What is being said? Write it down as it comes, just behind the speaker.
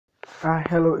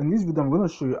Hello, in this video I'm going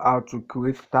to show you how to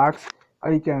create tags, how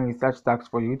you can research tags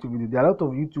for your YouTube video. There are a lot of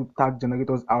YouTube tag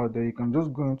generators out there. You can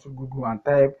just go into Google and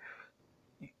type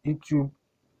YouTube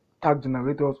tag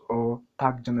generators or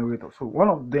tag generators. So one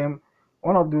of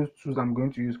those tools I'm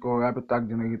going to use called Rapid Tag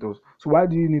Generators. So why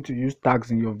do you need to use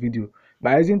tags in your video?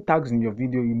 By using tags in your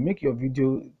video, you make your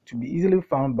video to be easily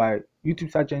found by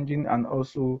YouTube search engine and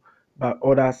also by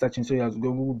other search engines such as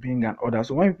Google, Bing, and others.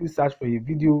 So when people search for a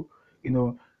video,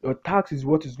 your tags is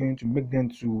what is going to make them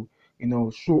to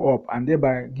show up, and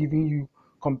thereby giving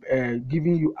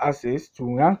you access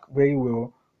to rank very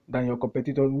well than your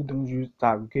competitors who don't use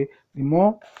tags. Okay, the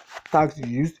more tags you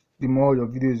use, the more your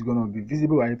video is going to be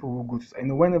visible and people will go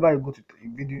to whenever you go to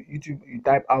video YouTube, you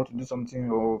type how to do something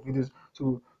or videos,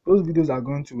 so those videos are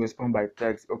going to respond by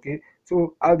text. Okay,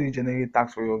 so how do you generate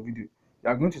tags for your video? You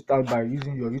are going to start by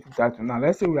using your YouTube title. Now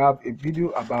let's say we have a video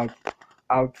about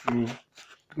how to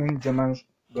clean German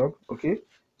dog. Okay,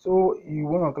 so you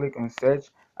want to click on search,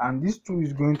 and this tool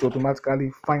is going to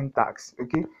automatically find tags.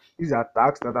 Okay, these are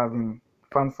tags that have been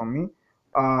found for me.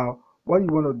 What you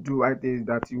want to do right there is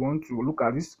that you want to look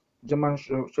at this German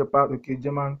Shepherd. Okay,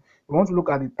 German. You want to look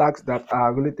at the tags that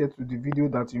are related to the video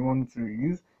that you want to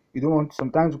use. You don't want,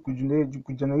 sometimes you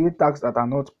could generate tags that are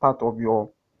not part of your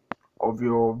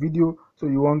video, so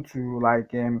you want to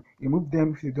remove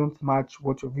them if you don't match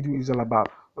what your video is all about.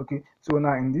 Okay, so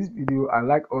now in this video I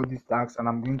like all these tags, and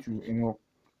I'm going to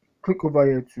click over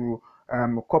here to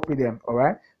copy them. All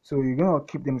right, so you're gonna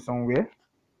keep them somewhere.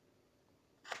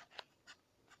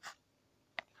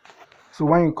 So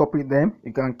when you copy them,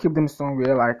 you can keep them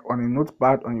somewhere like on a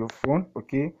notepad on your phone.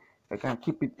 Okay, I can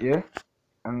keep it here,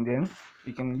 and then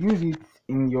you can use it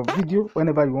in your video.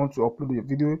 Whenever you want to upload your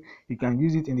video, you can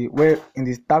use it in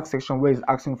the tag section where it's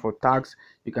asking for tags.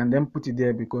 You can then put it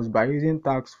there, because by using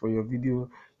tags for your video,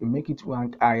 you make it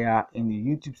rank higher in the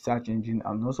YouTube search engine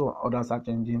and also other search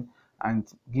engine, and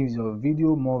gives your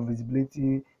video more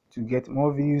visibility to get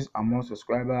more views and more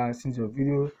subscribers, since your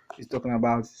video is talking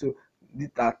about. So these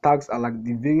tags are like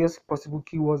the various possible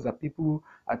keywords that people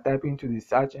are typing to the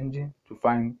search engine to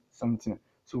find something.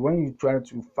 So when you try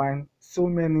to find so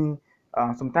many,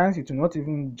 sometimes it will not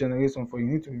even generate some for you.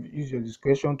 You need to use your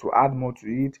discretion to add more to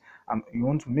it, and you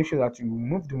want to make sure that you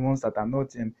remove the ones that are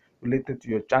not related to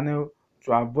your channel,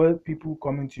 to avoid people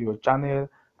coming to your channel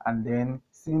and then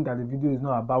seeing that the video is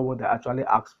not about what they actually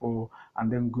asked for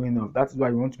and then going off. That's why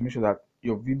you want to make sure that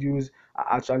your videos are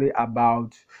actually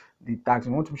about the tags.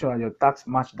 You want to make sure that your tags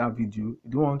match that video. You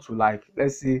don't want to, like,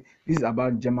 let's say this is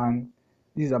about German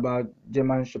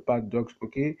Shepherd dogs.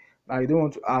 Okay, now you don't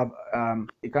want to have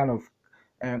a kind of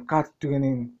cat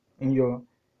training in your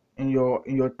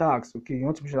tags. Okay, you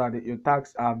want to make sure that your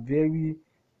tags are very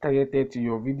targeted to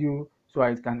your video, so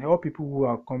it can help people who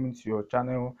are coming to your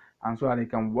channel, and so that they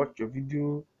can watch your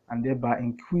video and thereby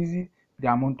increase the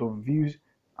amount of views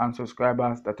and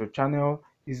subscribers that your channel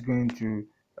is going to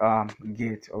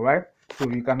get. All right, so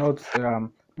you cannot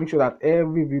make sure that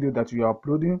every video that you are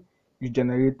uploading, you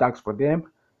generate tags for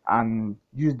them and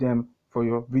use them for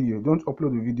your video. Don't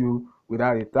upload a video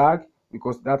without a tag,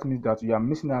 because that means that you are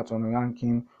missing out on a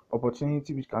ranking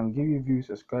opportunity which can give you views,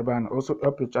 subscribers, and also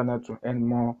help your channel to earn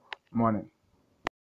more money.